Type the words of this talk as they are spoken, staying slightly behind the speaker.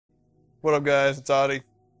What up, guys? It's Auddy.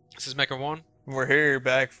 This is Mecha 1. We're here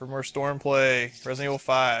back for more StormPlay, Resident Evil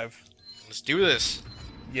 5. Let's do this.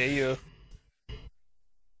 Yeah.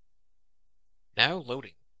 Now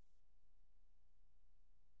loading.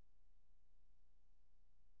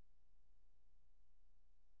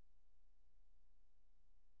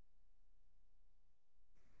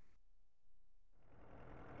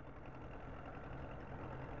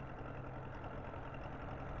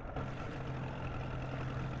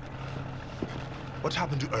 What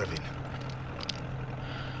happened to Irving?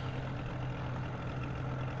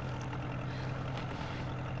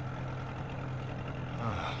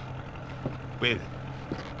 Well,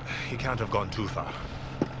 he can't have gone too far.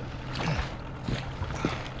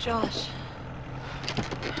 Josh.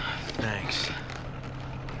 Thanks.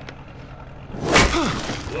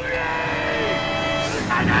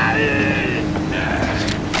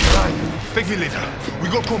 Take me later. We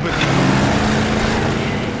got company.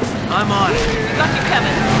 I'm on it. We got you,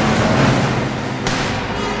 Kevin.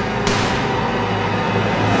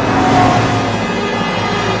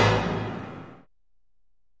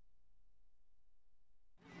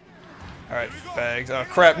 Alright, fags. Oh,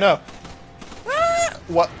 crap, no.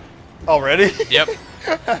 What? Already? Yep.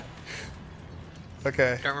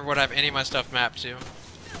 Okay. Don't remember what I have any of my stuff mapped to.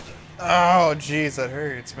 Oh, jeez, that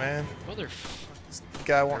hurts, man. Motherfucker. This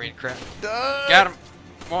guy I won't. mean, crap. Die. Got him.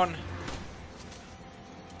 One.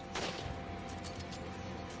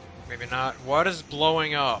 Maybe not. What is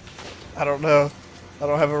blowing up? I don't know. I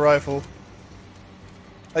don't have a rifle.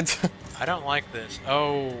 I don't like this.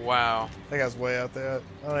 Oh, wow. That guy's way out there.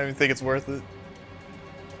 I don't even think it's worth it.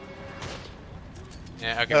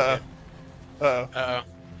 Yeah, okay. Uh-oh. Uh-oh. Uh-oh.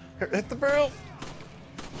 Hit the barrel.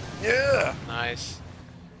 Yeah. Nice.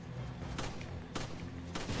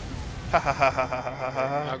 Ha ha ha ha ha ha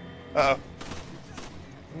ha. Uh-oh.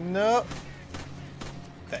 No.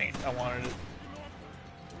 Dang it. I wanted it.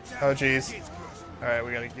 Oh, jeez. Alright,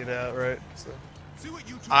 we gotta get out, right? So.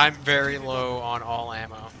 I'm very low on all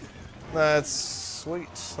ammo. That's sweet.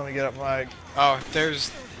 Let me get up my... Oh,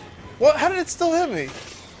 there's... What? How did it still hit me?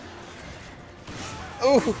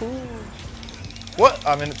 Oh. What?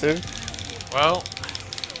 I'm in it too. Well...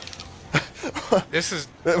 This is...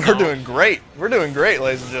 We're doing great. We're doing great,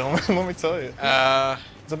 ladies and gentlemen. Let me tell you.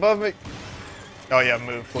 It's above me. Oh yeah,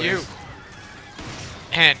 move, please. You.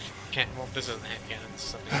 Hand cannon. Well, this isn't hand cannon. This is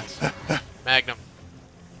something else. Magnum.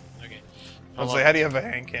 Okay. I was Hold like, on. how do you have a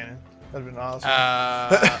hand cannon? That'd been awesome.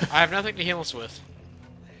 I have nothing to heal us with.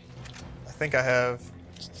 I think I have.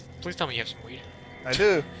 Please tell me you have some weed. I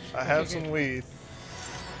do. I have Okay, some good. weed.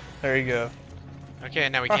 There you go. Okay,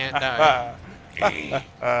 now we can't die.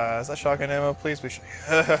 Is that shotgun ammo? Please be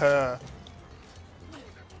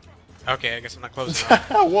Okay, I guess I'm not close enough.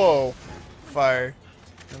 Whoa. Fire.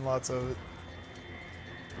 And lots of it.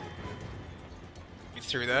 You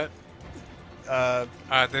threw that?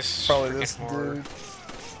 This Probably freaking this horror. dude.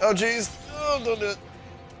 Oh, jeez. Oh, don't do it.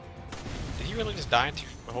 Did he really just die into...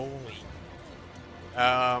 Holy.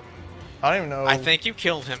 I don't even know. I think you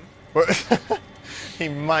killed him. He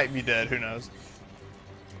might be dead. Who knows?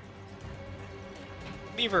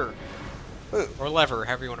 Lever. Ooh. Or lever,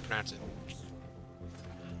 however you want to pronounce it.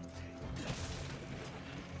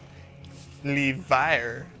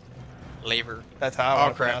 Levier. Lever. That's how I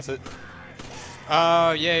want to crap. pronounce it.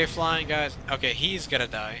 Oh, yay, flying guys. Okay, he's gonna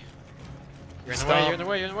die. You're in the way, Stop. you're in the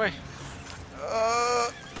way, you're in the way.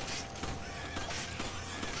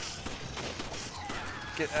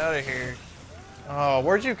 Get out of here. Oh,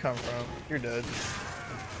 where'd you come from? You're dead.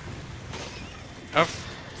 Of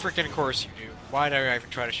freaking course you do. Why do I even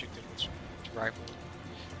try to shoot this rifle?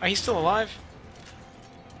 Oh, he's still alive?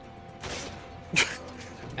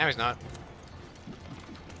 Now he's not.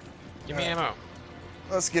 Give me ammo.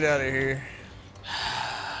 Let's get out of here.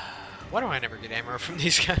 Why do I never get ammo from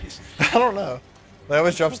these guys? I don't know. They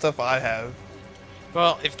always drop stuff I have.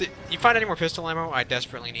 Well, if you find any more pistol ammo, I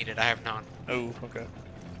desperately need it. I have none. Oh, okay.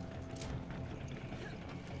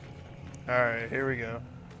 Alright, here we go.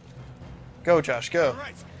 Go, Josh, go.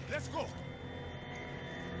 Alright, let's go.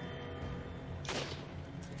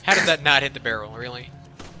 How did that not hit the barrel, really?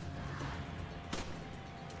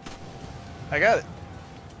 I got it.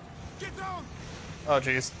 Get down. Oh,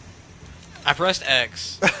 jeez. I pressed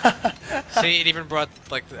X. See, it even brought,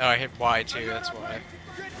 like, oh, I hit Y too, that's why.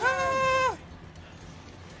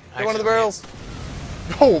 Hit one of the barrels.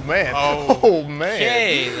 Oh, man. Oh, Oh, man.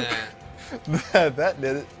 Okay, then. That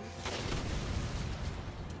did it.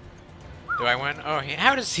 Do I win? Oh,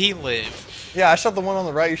 how does he live? Yeah, I shot the one on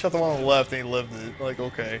the right, you shot the one on the left, and he lived it. Like,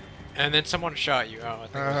 okay. And then someone shot you. Oh, I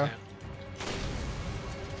think it was him.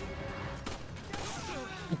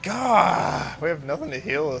 God, we have nothing to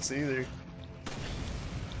heal us either.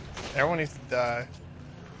 Everyone needs to die.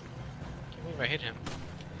 Can't believe I hit him.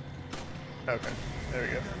 Okay, there we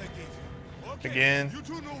go. Again. You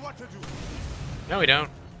two know what to do. No, we don't.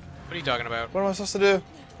 What are you talking about? What am I supposed to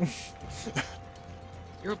do?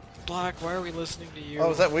 You're black. Why are we listening to you?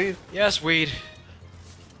 Oh, is that weed? Yes, weed.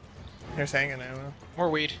 Here's hanging ammo. More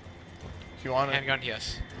weed. If you want it. Handgun,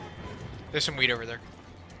 yes. There's some weed over there.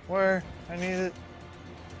 Where? I need it.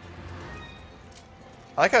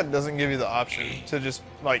 I like how it doesn't give you the option to just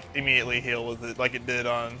like immediately heal with it like it did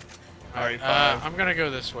on RE5. I'm gonna go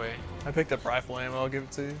this way. I picked up rifle ammo, I'll give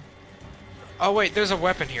it to you. Oh wait, there's a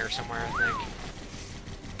weapon here somewhere, I think.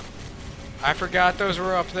 I forgot those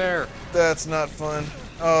were up there. That's not fun.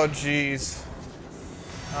 Oh jeez.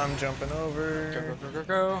 I'm jumping over. Go, go, go, go,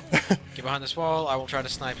 go. Get behind this wall. I will try to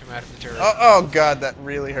snipe him out of the turret. Oh god, that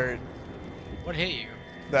really hurt. What hit you?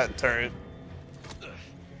 That turret.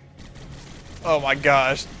 Oh my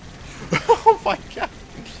gosh. Oh my god.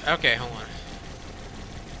 Okay, hold on.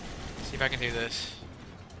 See if I can do this.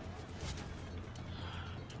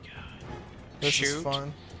 Oh my god. This Shoot. is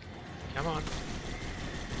fun. Come on.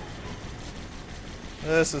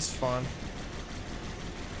 This is fun.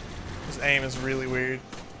 His aim is really weird.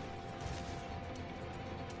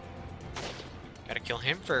 Gotta kill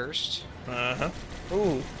him first. Uh-huh.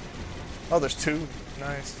 Ooh. Oh, there's two.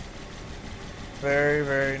 Nice. Very,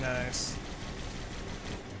 very nice.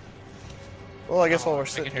 Well, I guess while we're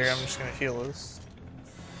sitting here, I'm just gonna heal us.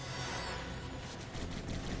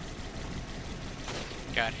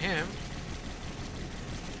 Got him.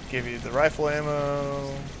 Give you the rifle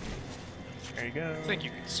ammo. There you go. I think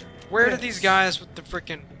you can. Where do these guys with the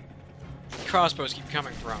frickin' crossbows keep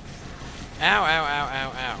coming from? Ow, ow, ow,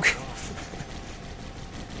 ow, ow.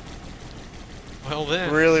 Well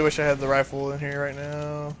then. Really wish I had the rifle in here right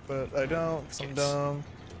now, but I don't because I'm dumb.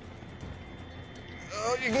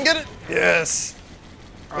 Oh, you can get it! Yes!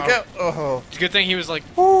 Look out! Oh. It's a good thing he was like,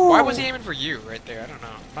 Ooh. why was he aiming for you right there? I don't know.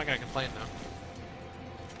 I'm not gonna complain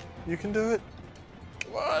though. You can do it.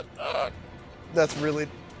 What? That's really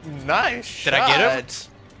nice. Did I get him?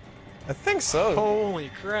 I think so. Holy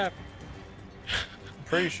crap. I'm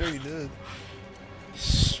pretty sure you did.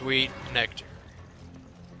 Sweet nectar.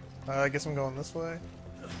 I guess I'm going this way.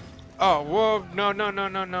 Oh, whoa. No, no, no,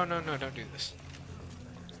 no, no, no, no. Don't do this.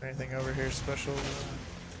 Is there anything over here special?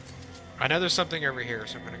 I know there's something over here,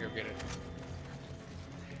 so I'm gonna go get it.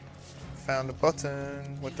 Found a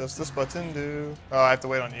button. What does this button do? Oh, I have to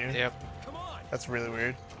wait on you. Yep. That's really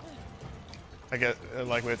weird. I get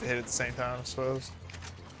like we have to hit it at the same time, I suppose.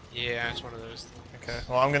 Yeah, it's one of those. Okay.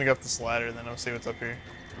 Well, I'm gonna go up this ladder, and then I'll see what's up here.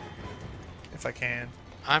 If I can.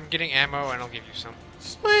 I'm getting ammo, and I'll give you some.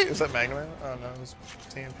 Sweet. Is that Magnum? Oh no, it was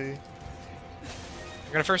TMP.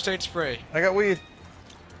 I got a first aid spray. I got weed.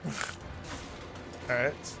 All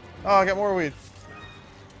right. Oh, I got more weed.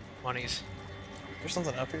 Monies. There's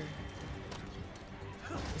something up here.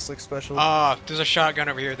 This looks special. Ah, there's a shotgun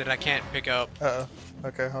over here that I can't pick up. Uh-oh.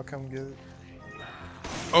 Okay, I'll come get it.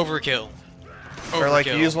 Overkill. Or like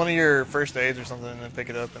Overkill. use one of your first aids or something and then pick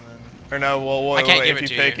it up and then... Or no, well, wait, I can't wait, give if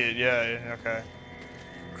it you to pick you. it, yeah, okay.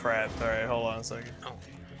 Crap, alright, hold on a second.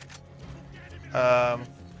 Oh.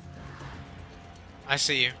 I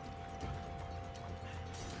see you.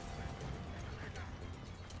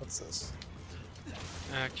 What's this?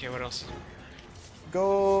 Okay, what else?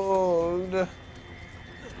 Gold!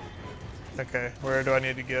 Okay, where do I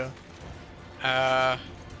need to go? Yeah,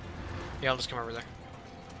 I'll just come over there.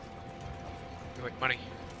 Wait, money.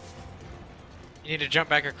 You need to jump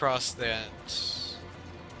back across that. It's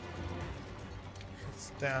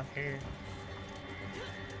down here.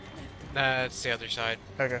 Nah, it's the other side.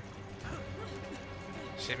 Okay.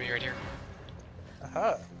 See me right here?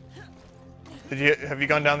 Aha. Have you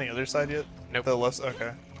gone down the other side yet? Nope. The left,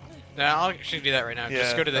 okay. Nah, I'll actually do that right now. Yeah,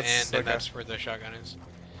 Just go to the that's end, and okay. that's where the shotgun is.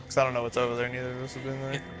 Because I don't know what's over there, neither of us have been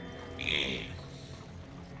there.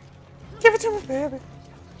 Give it to me, baby!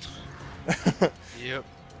 Yep.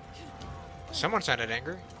 Someone sounded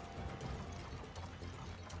angry.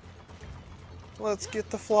 Let's get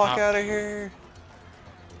the flock out of here.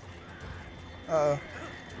 Uh-oh.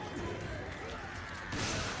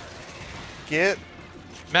 Get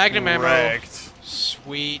Magnum ammo. wrecked.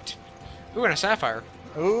 Sweet. Ooh, and a sapphire.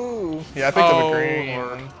 Ooh. Yeah, I picked up a green.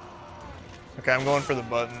 Lord. Okay, I'm going for the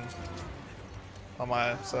button. On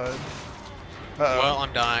my side. Uh-oh. Well,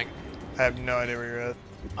 I'm dying. I have no idea where you're at.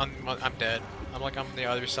 I'm dead. I'm like on the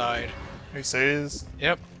other side. Are you serious?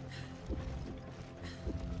 Yep.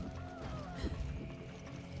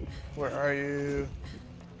 Where are you?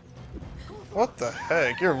 What the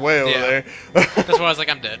heck? You're way over Yeah. there. That's why I was like,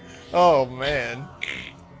 I'm dead. Oh, man.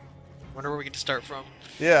 Wonder where we get to start from.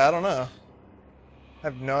 Yeah, I don't know. I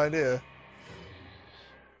have no idea.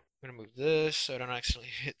 I'm gonna move this so I don't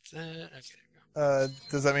accidentally hit that. Okay.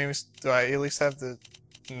 Does that mean do I at least have the...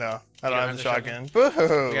 No, I don't have the shotgun. We Boo!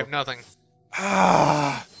 have nothing.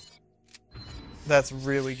 Ah! That's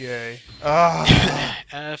really gay. Ah!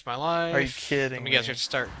 F my life. Are you kidding Let me me? guess, we have to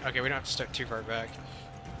start. Okay, we don't have to start too far back.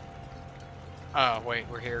 Oh, wait,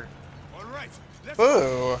 we're here. All right.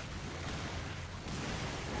 Boo!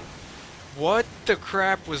 What the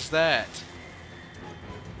crap was that?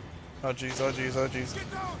 Oh jeez, oh jeez, oh jeez.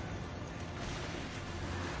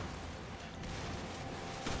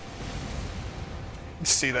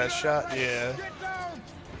 See that shot? Yeah.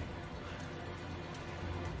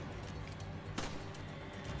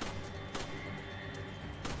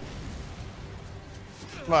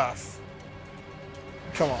 Muff.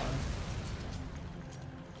 Come on.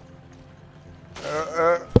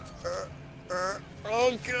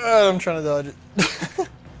 Oh god, I'm trying to dodge it.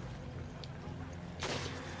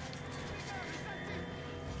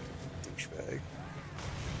 Douchebag.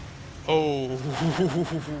 Oh.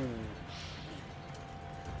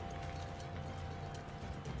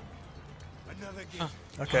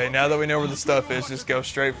 Okay, now that we know where the stuff is, just go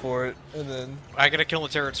straight for it, and then... I gotta kill the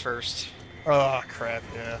turrets first. Oh, crap,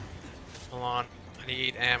 yeah. Hold on. I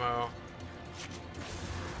need ammo.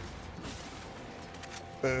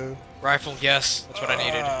 Boo. Rifle, yes. That's what I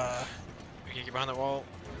needed. We can get behind the wall.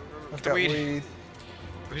 I've The got weed. weed.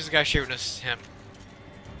 Who's the guy shooting us? Him.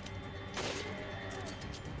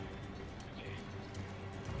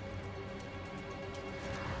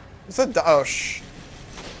 It's a... Oh, shh.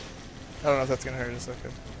 I don't know if that's gonna hurt us, okay.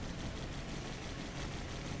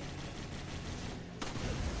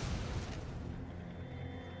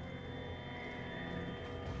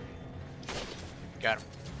 Got him.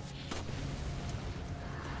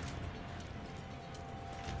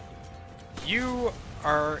 You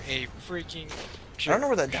are a freaking jerk. I don't know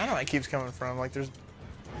where that dynamite keeps coming from. Like, there's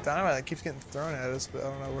dynamite that keeps getting thrown at us, but I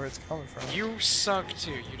don't know where it's coming from. You suck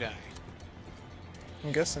too. You die.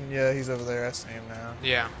 I'm guessing, yeah, he's over there. I see him now.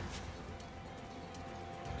 Yeah.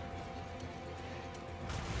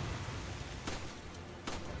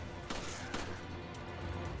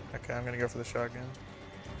 Okay, I'm gonna go for the shotgun.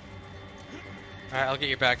 Alright, I'll get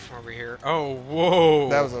you back from over here. Oh, whoa!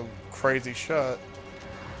 That was a crazy shot.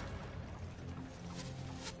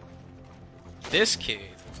 This kid.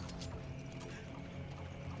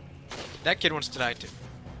 That kid wants to die too.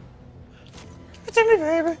 It's me,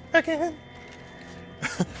 baby, again.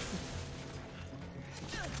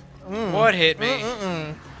 What hit me?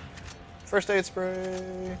 First aid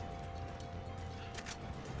spray.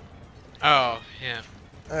 Oh, yeah.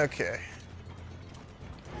 Okay.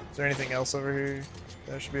 Is there anything else over here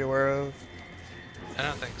that I should be aware of? I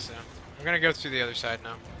don't think so. I'm gonna go through the other side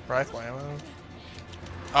now. Rifle ammo.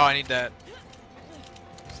 Oh, I need that.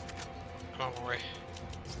 I'm on my way.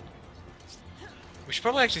 We should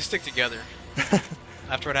probably actually stick together.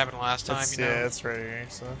 After what happened last time, you know? Yeah, it's right here,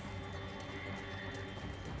 so.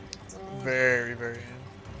 Very, very in.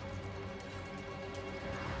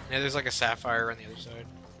 Yeah, there's like a sapphire on the other side.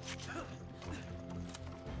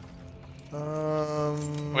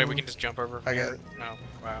 Wait, we can just jump over. I got it. No,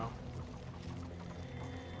 wow.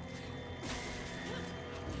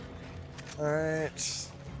 Alright.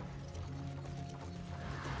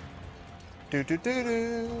 Do do do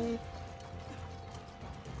do.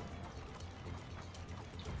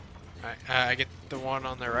 Alright, I get the one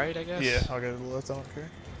on the right, I guess? Yeah, I'll go to the left, I don't care.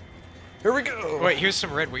 Here we go! Wait, here's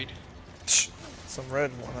some red weed. Some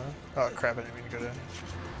red one, huh? Oh crap, I didn't mean to go down.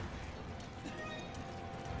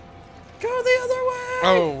 Go the other way!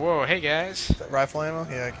 Oh, whoa, hey guys. That rifle ammo?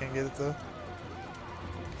 Yeah, I can't get it though.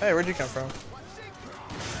 Hey, where'd you come from?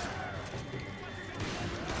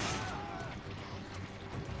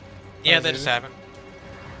 Yeah, Oh, that dude. just happened.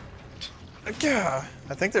 Yeah,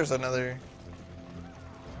 I think there's another,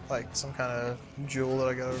 like some kind of jewel that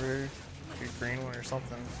I got over here. Like a green one or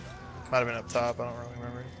something. Might have been up top, I don't really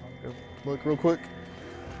remember. I'll go look real quick.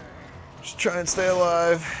 Just try and stay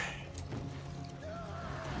alive.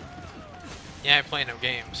 Yeah, I play no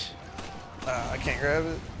games. I can't grab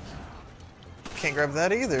it. Can't grab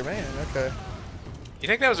that either, man. Okay. You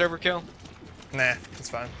think that was overkill? Nah, it's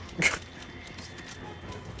fine.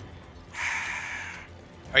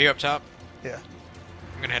 Are you up top? Yeah.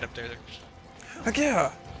 I'm gonna head up there. Heck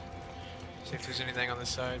yeah! See if there's anything on this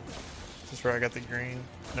side. This is where I got the green.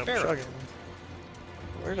 Nope, Barrel. shotgun.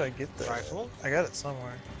 Where did I get that? Rifle? I got it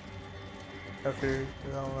somewhere. Up here.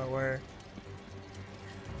 I don't know where.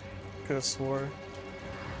 Could have swore.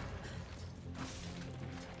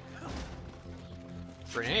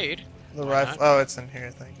 Grenade? The Why rifle. not? Oh, it's in here,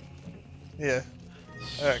 I think. Yeah.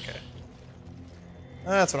 Okay.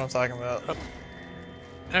 That's what I'm talking about.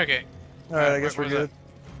 Okay. Alright, I guess we're where's good.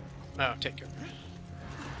 that? Oh, take care.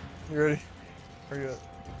 You ready? Are you good?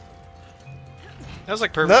 That was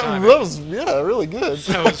like perfect That timing. was, yeah, really good.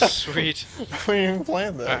 That was sweet. We didn't even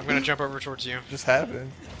plan that. Alright, I'm gonna jump over towards you. Just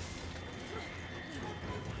happened.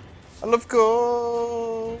 I love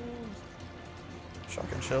gold.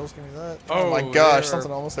 Shotgun shells, give me that. Oh, my Oh, gosh, there something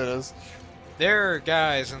are- almost hit us. There are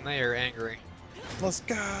guys, and they are angry. Let's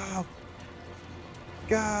go.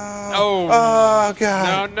 Go. Oh. Oh,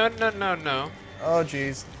 God. No. Oh,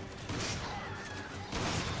 jeez.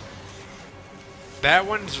 That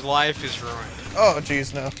one's life is ruined. Oh,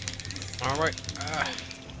 jeez, no. Alright.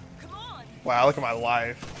 Wow, look at my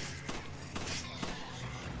life.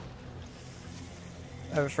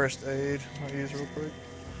 I have a first aid. I'll use real quick.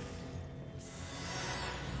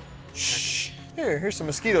 Shh. Here's some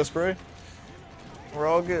mosquito spray. We're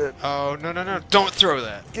all good. Oh, no. Don't throw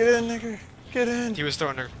that. Get in, nigger. Get in. He was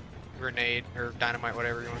throwing a grenade, or dynamite,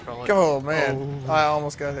 whatever you want to call it. Go, man. Oh. I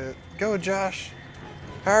almost got hit. Go, Josh.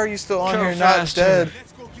 How are you still on Go here faster. not dead?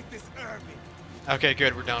 Okay,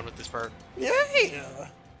 good. We're done with this part. Yeah.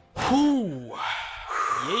 Whew.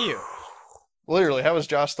 Yeah. Literally, how is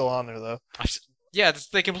Josh still on there, though? Yeah,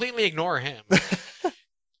 they completely ignore him.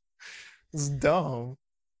 It's dumb.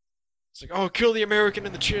 It's like, oh, kill the American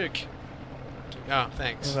and the chick. Oh,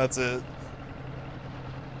 thanks. And that's it.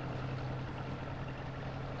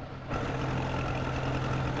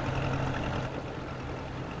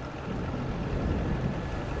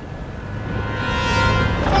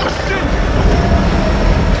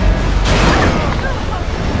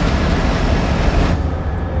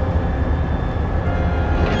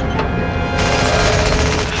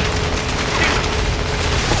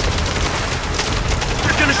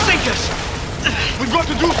 They're gonna sink us! We've got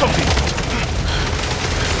to do something!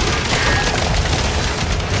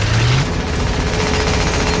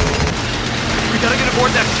 We gotta get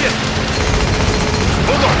aboard that ship!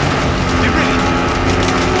 Hold on! Be ready!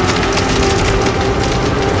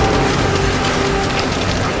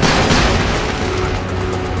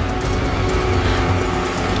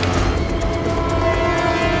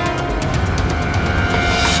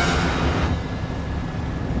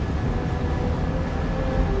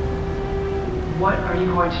 What are you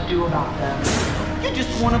going to do about them? You're just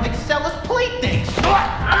one of Excella's playthings! It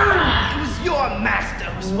was your master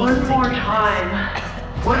who was supposed One to more take care of time.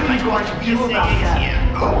 What are you going to do about them?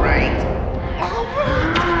 Yeah, alright.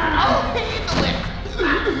 I'll handle it!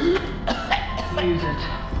 Use it.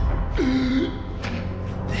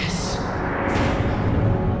 This.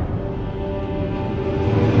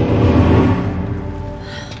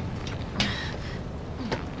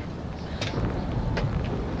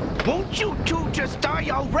 Won't you two just die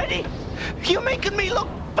already? You're making me look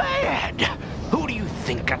bad! Who do you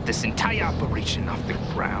think got this entire operation off the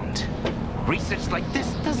ground? Research like this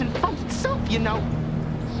doesn't fund itself, you know.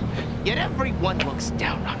 Yet everyone looks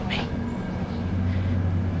down on me.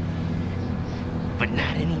 But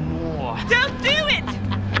not anymore. Don't do it!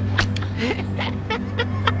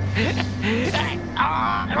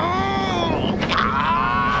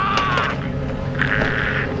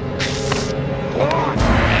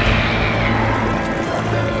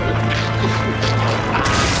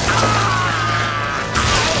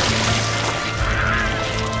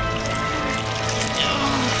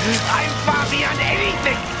 I'm far beyond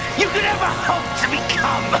anything you could ever hope to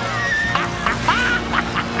become.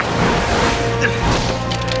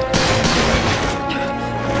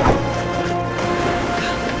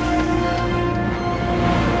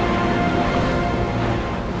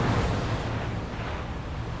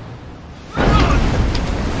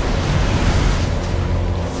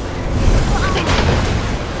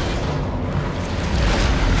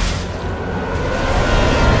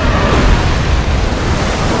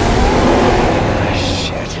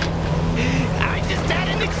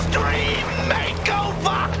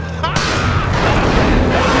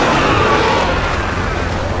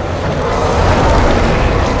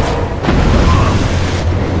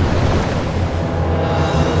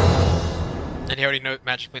 He already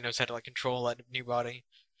magically knows how to like control that new body.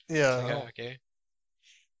 Yeah. Yeah, okay.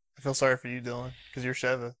 I feel sorry for you, Dylan, because you're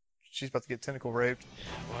Sheva. She's about to get tentacle raped.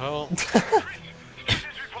 Well,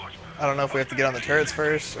 I don't know if we have to get on the turrets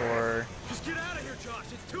first, or... Just get out of here, Josh!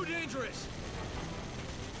 It's too dangerous!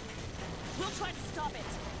 We'll try to stop it.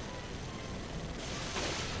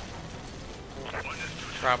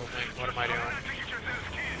 probably. What am I doing?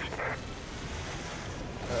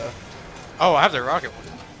 Oh, I have the rocket one.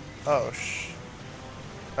 Oh,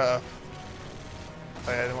 oh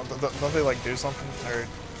yeah, don't they like do something? Or...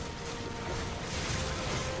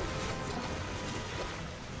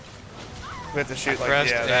 We have to shoot like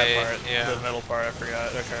pressed yeah that A, part, yeah. the middle part. I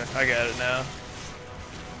forgot. Okay, I got it now.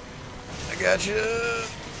 I got you.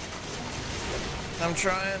 I'm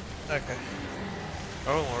trying. Okay,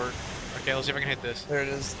 Oh lord. Okay, let's see if I can hit this. there it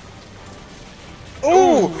is.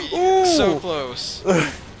 Ooh, ooh! So close.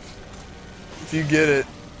 If you get it,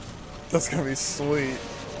 that's gonna be sweet.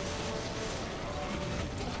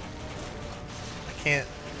 I can't.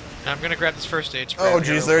 Now I'm gonna grab this first aid spray. Oh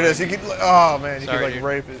jeez, there it is. You could. Oh man, you Sorry, could like dude.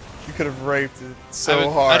 rape it. You could have raped it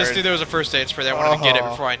so hard. I just knew there was a first aid spray. I wanted to get it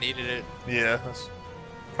before I needed it. Yeah, that's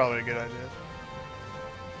probably a good idea.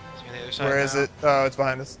 See on the other side Where is now. it? Oh, it's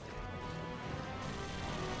behind us.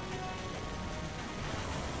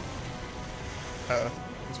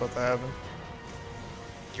 That's what that happened.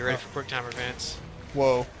 You ready for quick time advance?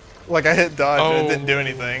 Whoa. Like I hit dodge and it didn't do Oh.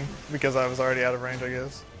 anything because I was already out of range, I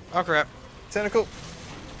guess. Oh crap. Tentacle.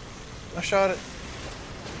 I shot it.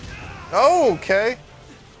 Oh, okay.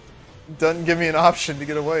 Doesn't give me an option to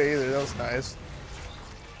get away either. That was nice.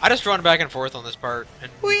 I just run back and forth on this part,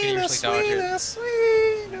 and you can usually dodge it.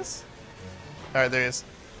 Sweetness. Alright, there he is.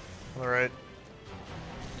 On the right.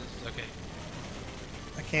 Okay.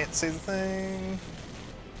 I can't see the thing.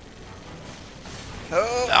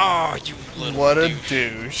 Oh, Oh, you little what a douche.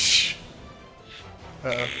 douche.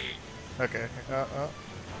 Uh-oh. Okay.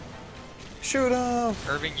 Shoot him!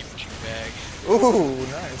 Irving, you bag. Ooh,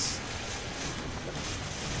 nice.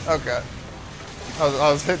 Oh god.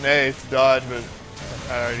 I was hitting A to dodge, but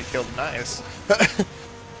I already killed him. Nice.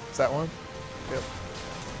 Is that one? Yep.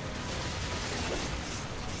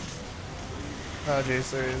 Oh jeez,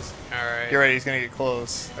 there he is. Alright. Get ready, he's gonna get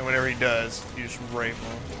close. And whenever he does, you just rape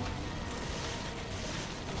him.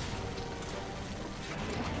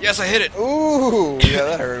 Yes, I hit it! Ooh, yeah,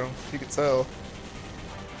 that hurt him. You could tell.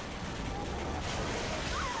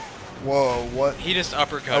 Whoa, what? He just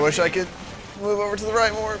uppercut I wish me. I could move over to the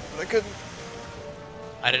right more, but I couldn't.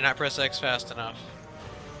 I did not press X fast enough.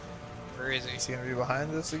 Where is he? Is he gonna be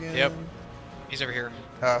behind us again? Yep. He's over here.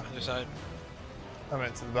 Oh, Other side. I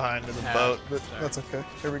meant to the behind of the Ah, boat, but sorry. that's okay.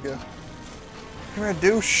 Here we go. Come here,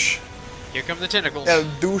 douche. Here come the tentacles. El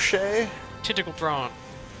douche. Tentacle prawn.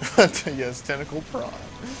 Yes, tentacle prawn.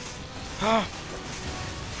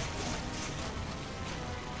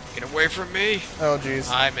 Get away from me. Oh jeez.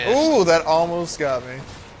 I missed. Ooh, that almost got me.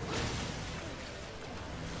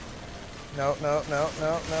 No.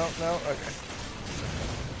 Okay.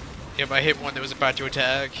 Yep, I hit one that was about to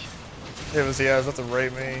attack. It was, yeah, it was about to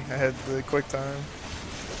rape me. I had the quick time.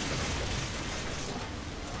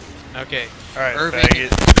 Okay. Alright, Irving, bag it.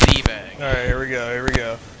 the bag. Alright, here we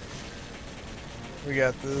go. We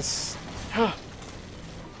got this.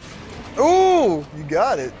 Ooh, you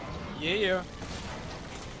got it. Yeah.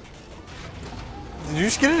 Did you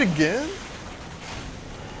just get it again?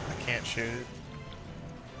 I can't shoot it.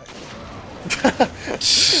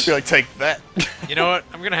 Be like, take that. You know what?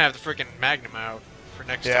 I'm gonna have the freaking Magnum out for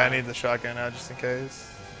next Yeah, I time. need the shotgun now just in case.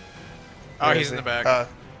 Oh, Where he's is in he? the back.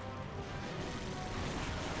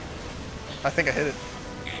 I think I hit it.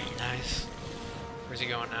 Nice. Where's he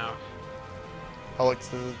going now? I'll look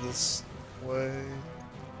to this way.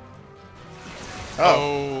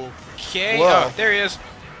 Oh, Okay. Whoa. Oh, there he is.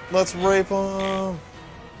 let's rape him.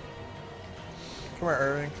 Come here,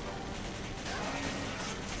 Irving.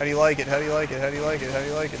 How do you like it? How do you like it? How do you like it? How do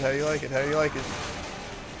you like it? How do you like it? How do you like it?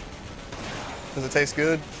 Does it taste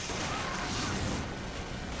good?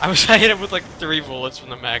 I wish I hit him with like 3 bullets from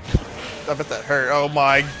the Magnum. I bet that hurt. Oh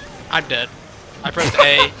my. I'm dead. I pressed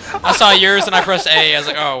A. I saw yours and I pressed A. I was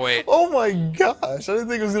like, oh wait. Oh my gosh. I didn't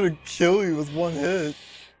think it was gonna kill you with one hit.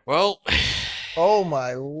 Well, Oh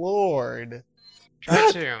my lord.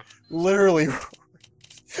 try to. Literally.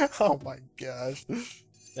 Oh my gosh.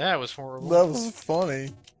 That was horrible. That was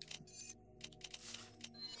funny.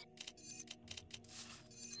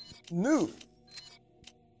 New.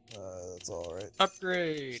 That's alright.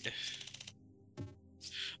 Upgrade.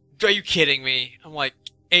 Are you kidding me? I'm like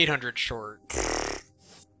 800 short.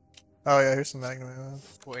 Oh yeah, here's some Magnum ammo.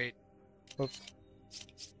 Wait. Oops.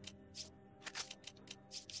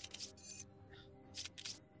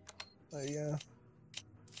 There you go.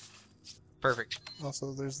 Perfect.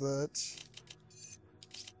 Also, there's that.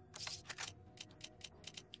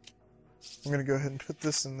 I'm gonna go ahead and put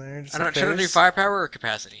this in there. Just I don't in should I do case. firepower or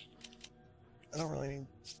capacity? I don't really need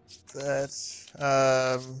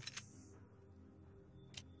that.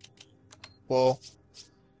 Well,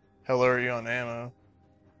 how low are you on ammo?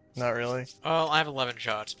 Not really. Well, I have 11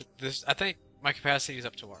 shots, but this I think my capacity is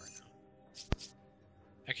up to R now.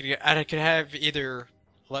 I could have either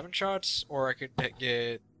 11 shots or I could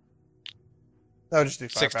get I'll just do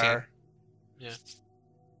 16. firepower. Yeah.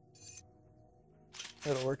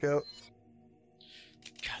 That'll work out.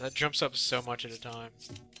 That jumps up so much at a time.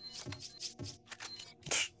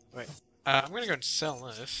 Wait. I'm gonna go and sell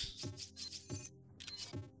this.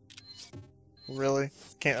 Really?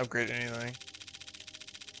 Can't upgrade anything.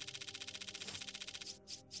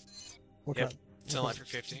 What Yep. Sell that for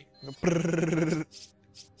 50. kind?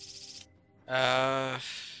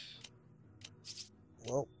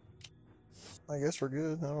 Well, I guess we're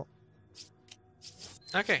good.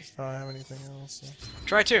 Okay. I don't have anything else. So.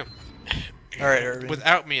 Try 2. Alright, Irving.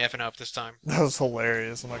 Without me effing up this time. That was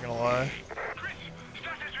hilarious, I'm not gonna lie.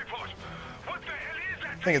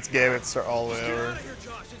 I think it's gay we have to start all the way over.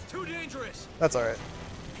 That's alright.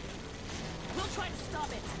 We'll try to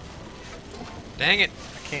stop it. Dang it.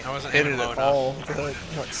 I can't I wasn't hit aiming it low at enough. all. What the heck?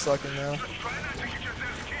 I'm like sucking now.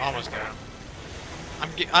 Almost got him.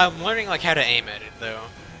 I'm learning like how to aim at it though.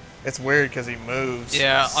 It's weird because he moves.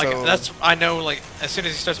 Yeah, like so... that's I know. Like as soon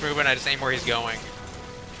as he starts moving, I just aim where he's going.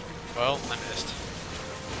 Well, I missed.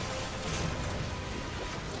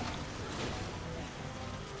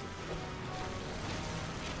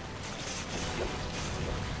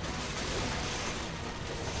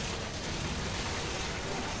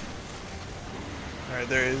 Alright,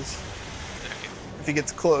 there he is. Okay. If he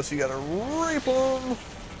gets close, you gotta rape him.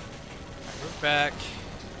 Move back.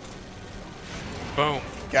 Boom.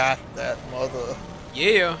 Got that mother.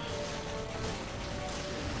 Yeah.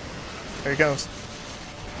 Here he comes.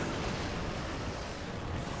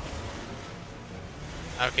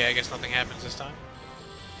 Okay, I guess nothing happens this time.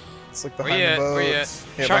 Let's look Where behind you the at? boats. Where you at?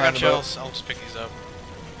 Yeah, Shotgun behind the boat. shells. I'll just pick these up.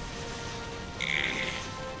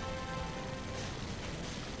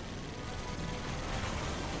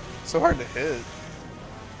 So hard to hit.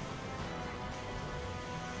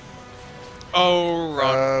 Oh,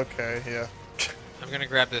 run. Okay, yeah. I'm gonna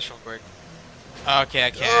grab this real quick. Okay,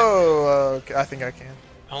 I can't. Oh, okay. I think I can.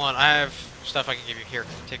 Hold on, I have stuff I can give you. Here,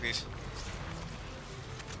 take these.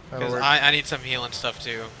 That'll Because work. I need some healing stuff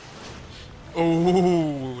too.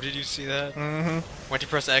 Oh, did you see that? Mm-hmm. Went to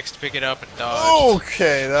press X to pick it up and dodged.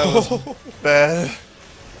 Okay, that was bad.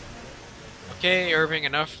 Okay, Irving,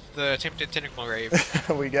 enough the attempted tentacle rape.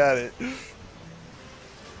 We got it.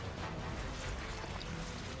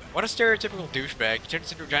 What a stereotypical douchebag. He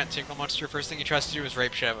turns into a giant tentacle monster, first thing he tries to do is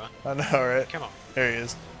rape Sheva. I know, right? Come on. There he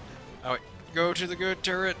is. Oh, wait. Go to the good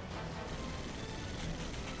turret.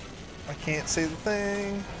 I can't see the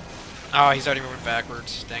thing. Oh, he's already moving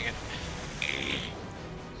backwards. Dang it.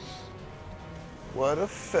 What a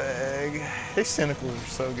fag. His tentacles are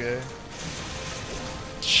so gay.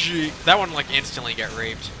 Gee, that one like instantly got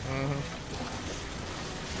raped. Mm-hmm.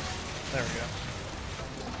 There we go.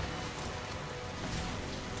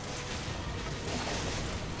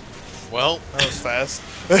 Well, That was fast.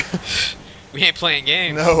 we ain't playing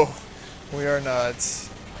games. No, we are not.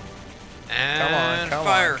 Come on, And come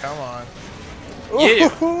fire. on, come on.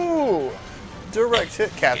 Yeah. Ooh, direct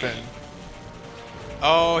hit, Captain.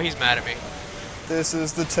 Oh, he's mad at me. This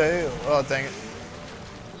is the tail. Oh, dang it.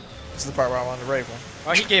 This is the part where I wanted to rape him.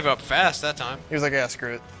 Oh, he gave up fast that time. He was like, yeah,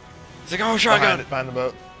 screw it. He's like, oh, shotgun. Behind the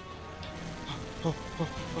boat.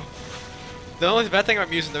 The only bad thing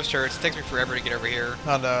about using those turrets, it takes me forever to get over here.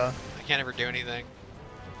 Oh, no. I can't ever do anything.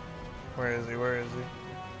 Where is he? Where is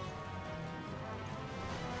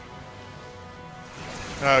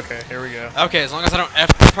he? Okay, here we go. Okay, as long as I don't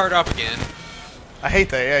F this part up again. I hate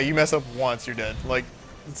that. Yeah, you mess up once, you're dead. Like,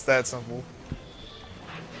 it's that simple.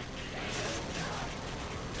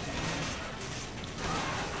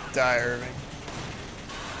 Die, Irving.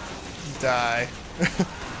 Die.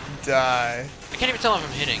 Die. I can't even tell if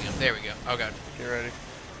I'm hitting him. There we go. Oh god. Get ready.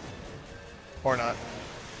 Or not.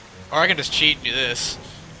 Or I can just cheat and do this.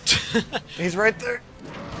 He's right there.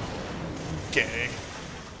 Gay.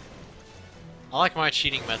 I like my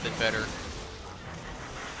cheating method better.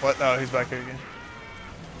 What? Oh, he's back here again.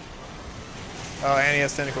 Oh, and he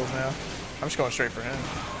has tentacles now. I'm just going straight for him.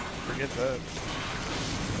 Forget that.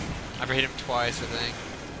 I've hit him twice, I think.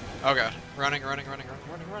 Oh god. Running, running, running, running,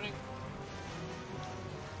 running, running.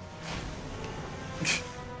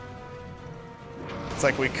 It's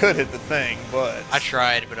like we could hit the thing, but I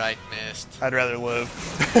tried, but I missed. I'd rather live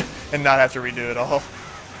and not have to redo it all.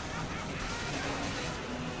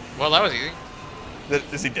 Well, that was easy.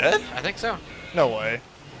 Is he dead? I think so. No way.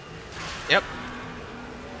 Yep.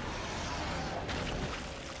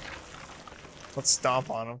 Let's stomp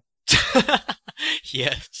on him.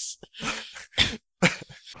 Yes.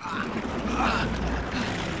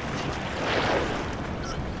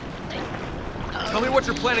 Tell me what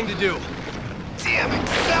you're planning to do. Damn it,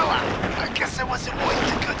 fella! I guess I wasn't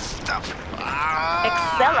worth the good stuff.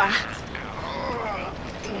 Excella.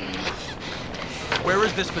 Where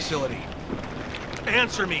is this facility?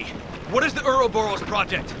 Answer me. What is the Ouroboros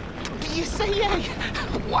project? You say, yeah.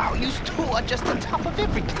 Wow, you two are just on top of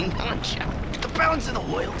everything, aren't you? The balance of the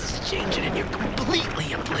world is changing and you're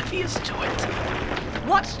completely oblivious to it.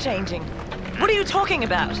 What's changing? What are you talking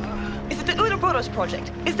about? Is it the Ouroboros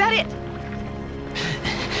project? Is that it?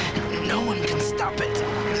 No one can stop it.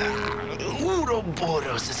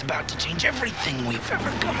 Ouroboros is about to change everything we've ever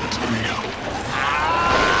come to know.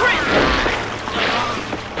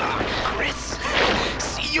 Chris!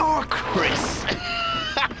 See, you're Chris.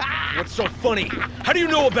 What's so funny? How do you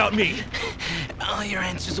know about me? All your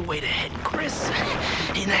answers are wait ahead, Chris.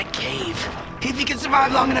 In that cave. If you can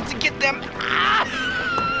survive long enough to get them.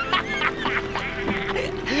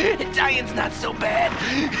 Italian's not so bad,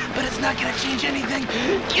 but it's not gonna change anything.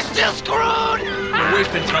 You're still screwed! We're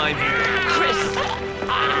wasting time here.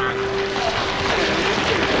 Chris!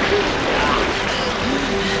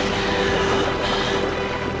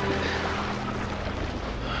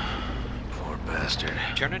 Poor bastard.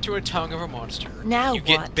 Turn into a tongue of a monster. Now you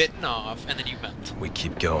get what? bitten off, and then you melt. We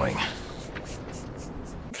keep going.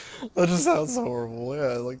 That just sounds horrible.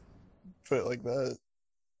 Yeah, like put it like that.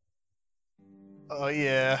 Oh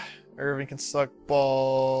yeah, Irving can suck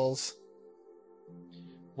balls.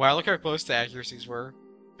 Wow, look how close the accuracies were.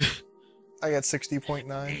 I got 60.9.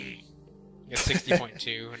 You got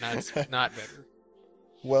 60.2, and that's not better.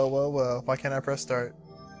 Well. Why can't I press start?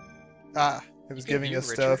 Ah, it was You can giving do us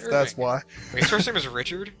Richard stuff. That's Irving. why. Wait, his first name is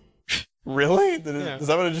Richard? Really? Yeah. Is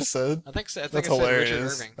that what I just said? I think so. I think That's it said Richard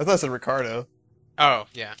hilarious. Irving. I thought I said Ricardo. Oh,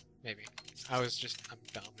 yeah, maybe. I'm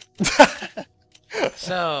dumb.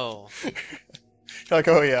 So, Like,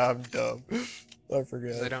 oh yeah, I'm dumb. I 'cause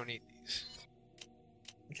forget. I don't need these.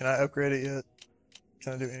 Can I upgrade it yet?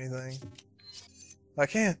 Can I do anything? I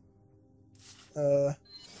can't. I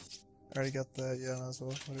already got that. Yeah, might as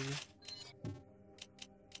well. Whatever.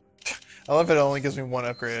 I love it only gives me one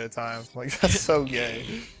upgrade at a time. Like, that's so gay.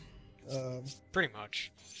 Pretty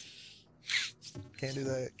much. Can't do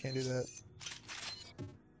that. Can't do that.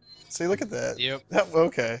 See, look at that. Yep.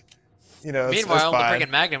 Okay. You know, it's Meanwhile, the fine. freaking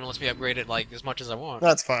Magnum lets me upgrade it like as much as I want.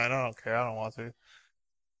 That's fine. I don't care. I don't want to.